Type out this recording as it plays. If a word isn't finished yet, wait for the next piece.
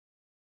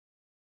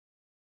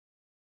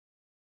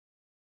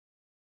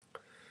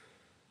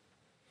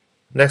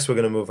Next, we're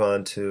going to move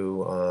on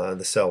to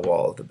the cell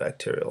wall of the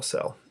bacterial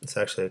cell. It's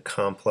actually a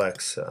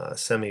complex,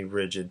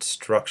 semi-rigid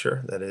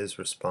structure that is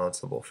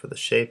responsible for the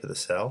shape of the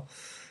cell.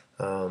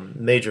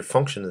 Major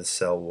function of the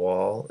cell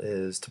wall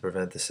is to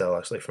prevent the cell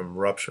actually from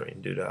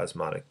rupturing due to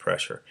osmotic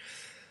pressure.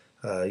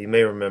 You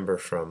may remember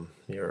from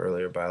your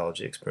earlier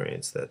biology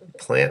experience that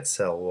plant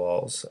cell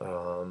walls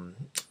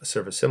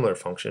serve a similar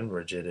function,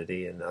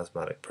 rigidity and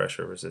osmotic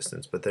pressure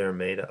resistance, but they're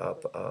made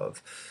up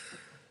of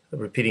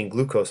repeating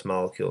glucose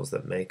molecules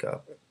that make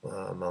up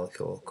a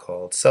molecule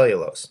called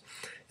cellulose.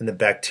 In the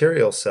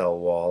bacterial cell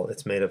wall,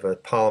 it's made of a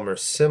polymer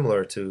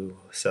similar to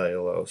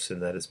cellulose,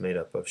 and that is made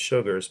up of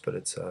sugars, but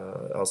it's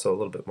also a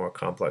little bit more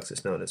complex.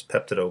 It's known as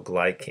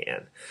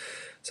peptidoglycan.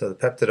 So the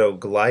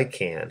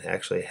peptidoglycan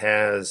actually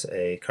has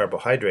a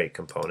carbohydrate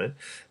component,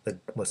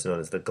 what's known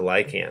as the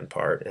glycan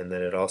part, and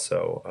then it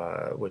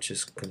also, which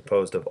is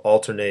composed of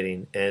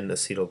alternating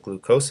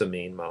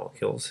N-acetylglucosamine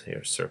molecules.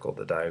 Here, circle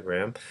the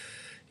diagram.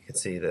 You can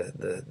see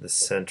the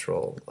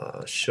central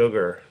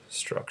sugar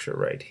structure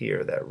right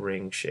here, that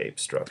ring-shaped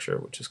structure,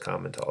 which is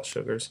common to all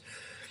sugars,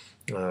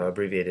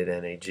 abbreviated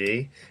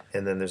NAG.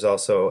 And then there's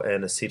also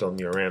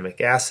N-acetylmuramic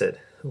acid,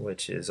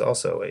 which is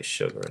also a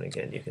sugar. And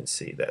again, you can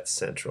see that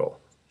central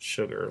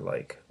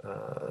sugar-like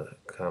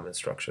common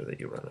structure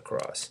that you run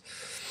across.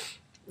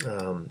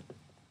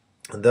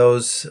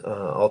 Those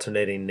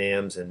alternating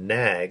NAMs and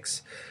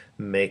NAGs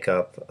make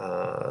up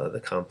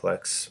the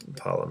complex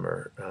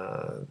polymer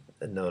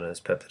known as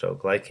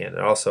peptidoglycan. It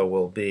also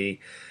will be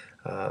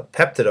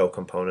peptido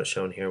components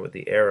shown here with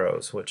the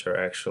arrows, which are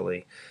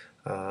actually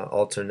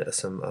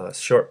some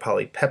short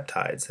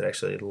polypeptides that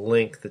actually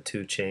link the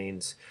two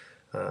chains,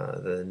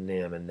 the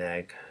NAM and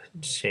NAG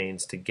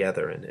chains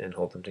together and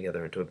hold them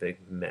together into a big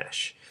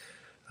mesh.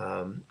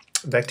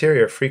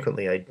 Bacteria are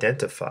frequently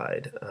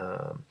identified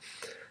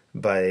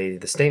by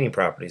the staining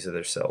properties of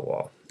their cell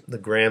wall. The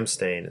Gram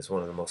stain is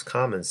one of the most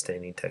common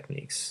staining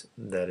techniques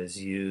that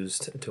is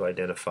used to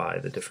identify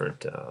the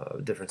different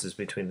differences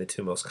between the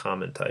two most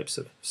common types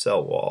of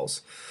cell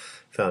walls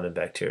found in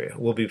bacteria.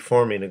 We'll be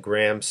performing a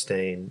Gram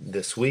stain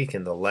this week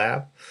in the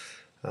lab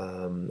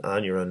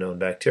on your unknown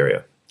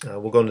bacteria.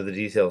 We'll go into the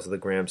details of the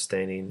Gram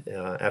staining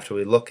after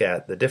we look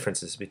at the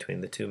differences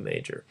between the two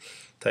major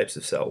types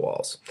of cell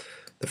walls.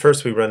 The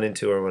first we run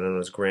into are what are known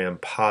as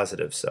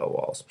Gram-positive cell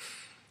walls.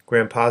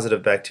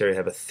 Gram-positive bacteria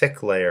have a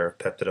thick layer of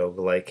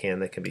peptidoglycan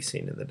that can be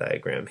seen in the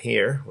diagram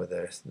here with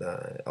their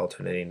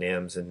alternating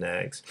NAMs and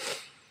NAGs.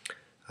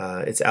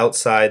 It's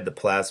outside the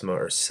plasma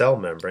or cell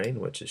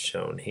membrane, which is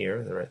shown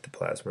here, right, the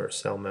plasma or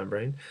cell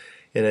membrane.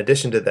 In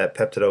addition to that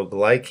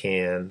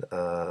peptidoglycan,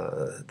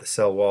 the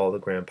cell wall of the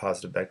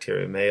Gram-positive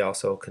bacteria may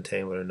also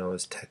contain what are known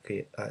as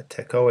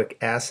teichoic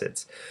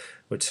acids,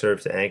 which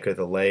serve to anchor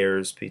the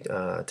layers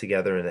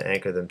together and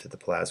anchor them to the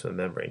plasma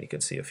membrane. You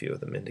can see a few of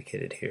them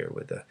indicated here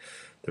with the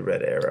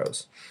red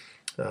arrows.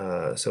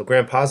 So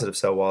Gram-positive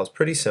cell wall is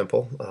pretty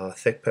simple,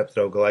 thick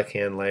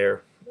peptidoglycan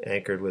layer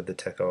anchored with the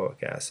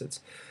teichoic acids.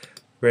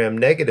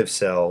 Gram-negative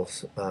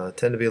cells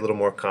tend to be a little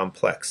more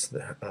complex,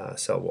 the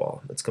cell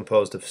wall. It's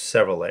composed of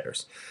several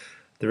layers.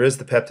 There is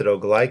the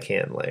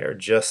peptidoglycan layer,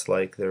 just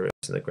like there is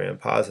in the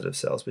Gram-positive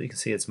cells, but you can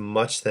see it's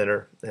much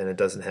thinner and it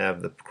doesn't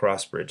have the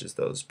cross bridges,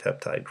 those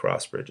peptide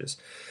cross bridges.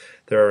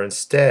 There are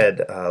instead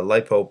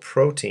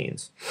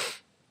lipoproteins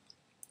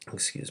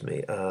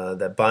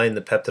that bind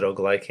the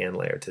peptidoglycan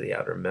layer to the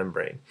outer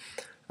membrane.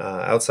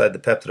 Outside the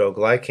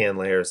peptidoglycan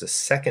layer is a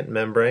second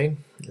membrane,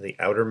 the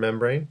outer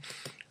membrane,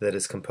 that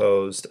is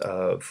composed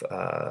of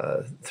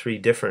three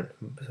different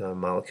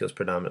molecules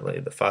predominantly,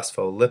 the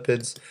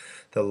phospholipids,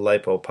 the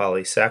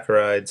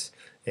lipopolysaccharides,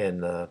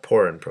 and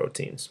porin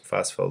proteins.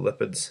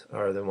 Phospholipids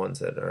are the ones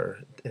that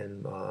are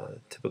in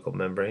typical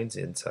membranes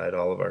inside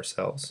all of our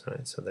cells,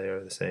 right? So they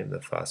are the same,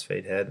 the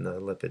phosphate head and the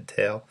lipid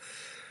tail.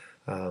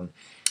 The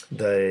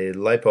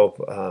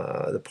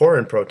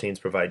porin proteins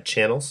provide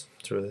channels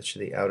through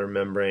the outer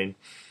membrane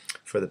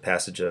for the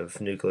passage of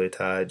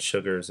nucleotides,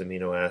 sugars,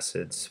 amino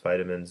acids,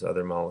 vitamins,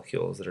 other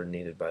molecules that are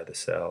needed by the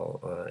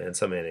cell, and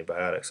some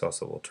antibiotics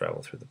also will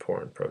travel through the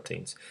porin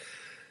proteins.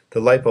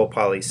 The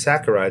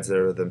lipopolysaccharides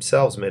are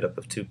themselves made up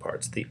of two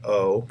parts. The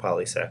O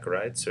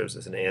polysaccharide serves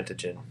as an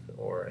antigen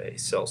or a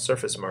cell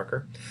surface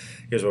marker.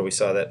 Here's where we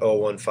saw that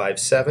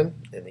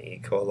O157 in the E.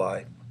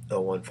 coli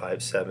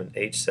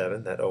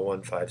O157H7. That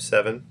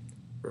O157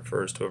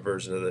 refers to a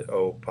version of the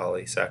O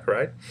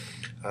polysaccharide.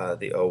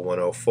 The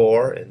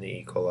O104 in the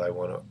E. coli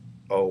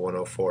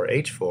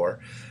O104H4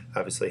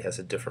 obviously has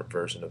a different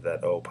version of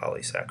that O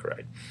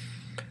polysaccharide.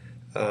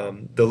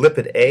 The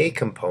lipid A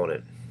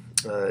component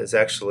is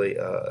actually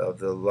of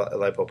the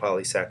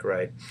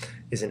lipopolysaccharide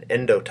is an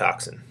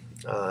endotoxin,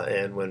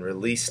 and when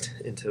released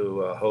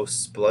into a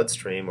host's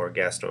bloodstream or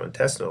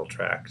gastrointestinal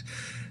tract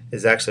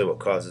is actually what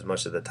causes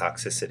much of the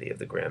toxicity of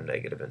the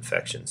gram-negative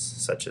infections,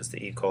 such as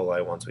the E.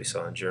 coli ones we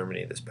saw in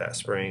Germany this past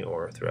spring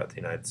or throughout the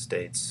United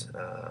States.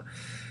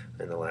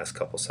 In the last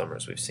couple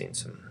summers we've seen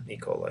some E.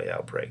 coli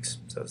outbreaks.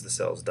 So as the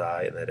cells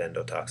die and that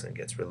endotoxin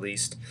gets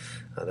released,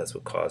 that's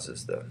what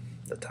causes the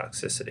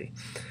toxicity.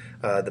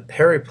 The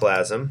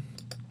periplasm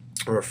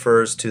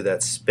refers to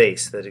that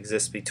space that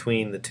exists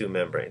between the two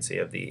membranes. So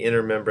you have the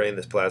inner membrane,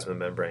 this plasma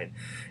membrane,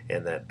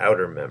 and that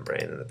outer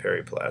membrane, and the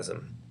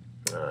periplasm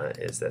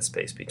is that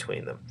space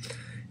between them.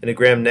 In a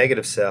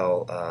gram-negative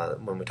cell,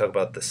 when we talk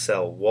about the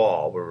cell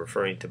wall, we're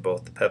referring to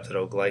both the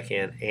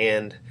peptidoglycan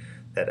and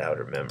that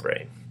outer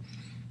membrane.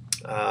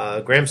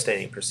 Gram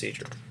staining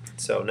procedure.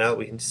 So now that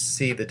we can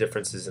see the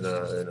differences in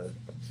a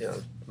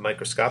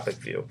microscopic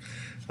view,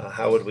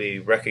 how would we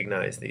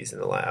recognize these in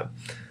the lab?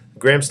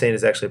 Gram stain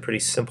is actually a pretty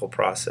simple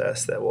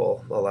process that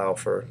will allow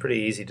for a pretty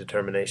easy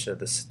determination of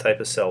this type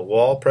of cell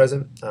wall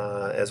present,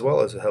 as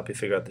well as help you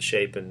figure out the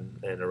shape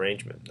and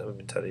arrangement that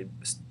we've been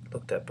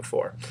looked at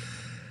before.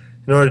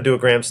 In order to do a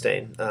gram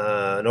stain,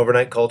 an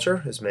overnight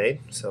culture is made.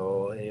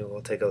 So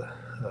we'll take a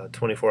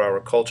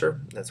 24-hour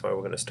culture. That's why we're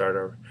going to start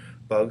our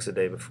bugs the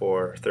day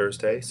before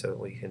Thursday, so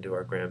we can do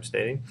our gram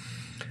staining.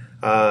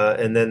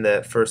 And then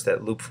that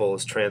loopful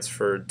is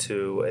transferred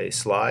to a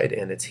slide,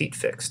 and it's heat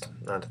fixed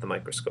onto the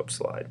microscope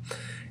slide.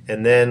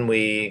 And then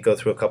we go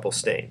through a couple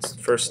stains.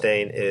 First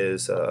stain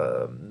is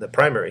the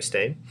primary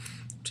stain,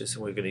 which is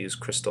we're going to use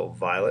crystal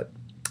violet.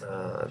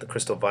 The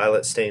crystal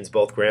violet stains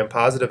both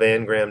gram-positive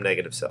and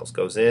gram-negative cells.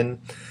 Goes in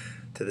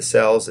to the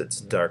cells,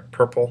 it's dark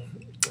purple.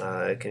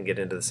 It can get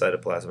into the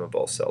cytoplasm of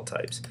both cell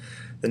types.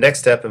 The next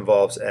step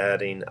involves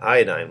adding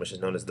iodine, which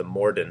is known as the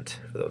mordant.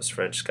 For those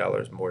French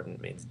scholars,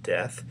 mordant means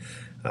death.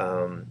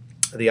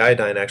 The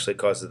iodine actually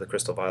causes the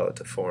crystal violet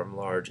to form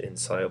large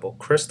insoluble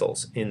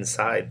crystals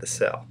inside the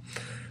cell.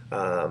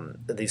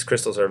 These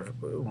crystals are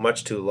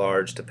much too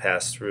large to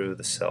pass through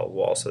the cell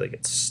wall, so they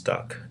get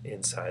stuck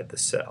inside the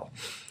cell.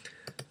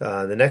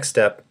 The next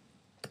step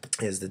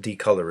is the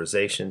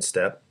decolorization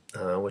step,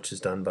 which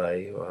is done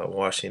by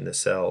washing the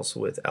cells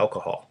with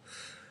alcohol.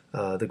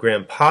 The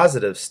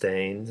gram-positive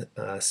cells,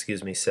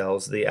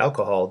 the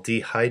alcohol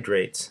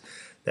dehydrates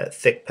that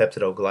thick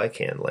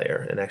peptidoglycan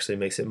layer and actually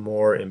makes it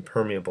more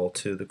impermeable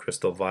to the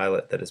crystal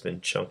violet that has been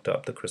chunked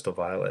up, the crystal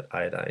violet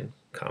iodine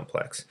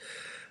complex.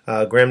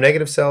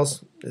 Gram-negative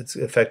cells, its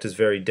effect is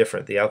very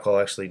different. The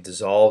alcohol actually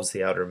dissolves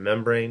the outer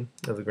membrane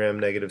of the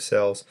gram-negative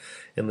cells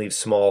and leaves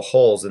small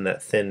holes in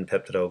that thin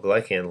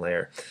peptidoglycan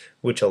layer,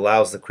 which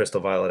allows the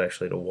crystal violet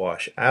actually to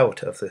wash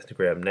out of the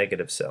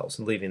gram-negative cells,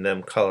 leaving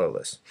them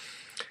colorless.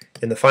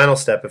 In the final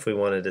step, if we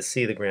wanted to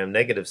see the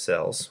gram-negative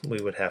cells,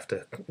 we would have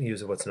to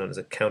use what's known as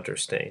a counter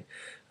stain,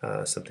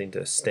 something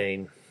to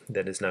stain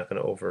that is not going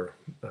to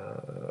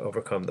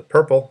overcome the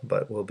purple,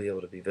 but will be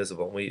able to be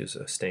visible. We use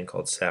a stain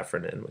called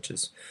safranin,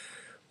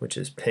 which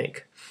is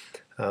pink.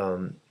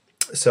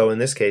 So in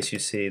this case, you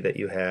see that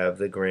you have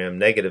the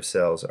gram-negative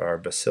cells are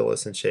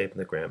bacillus in shape, and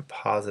the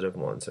gram-positive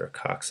ones are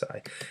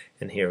cocci.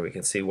 And here we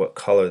can see what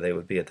color they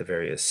would be at the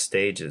various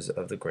stages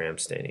of the gram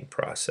staining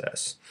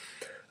process.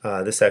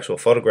 This actual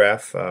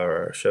photograph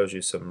shows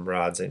you some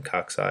rods and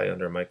cocci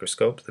under a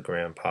microscope, the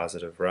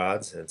gram-positive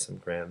rods and some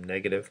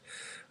gram-negative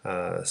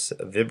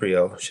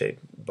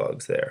Vibrio-shaped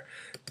bugs there.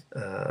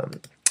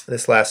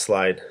 This last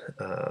slide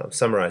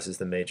summarizes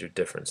the major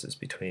differences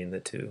between the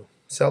two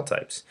cell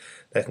types.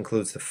 That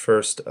concludes the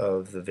first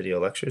of the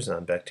video lectures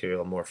on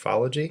bacterial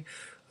morphology,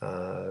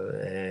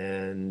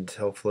 and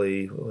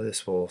hopefully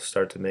this will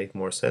start to make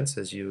more sense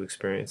as you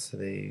experience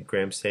the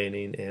gram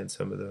staining and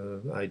some of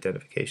the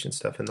identification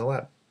stuff in the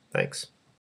lab. Thanks.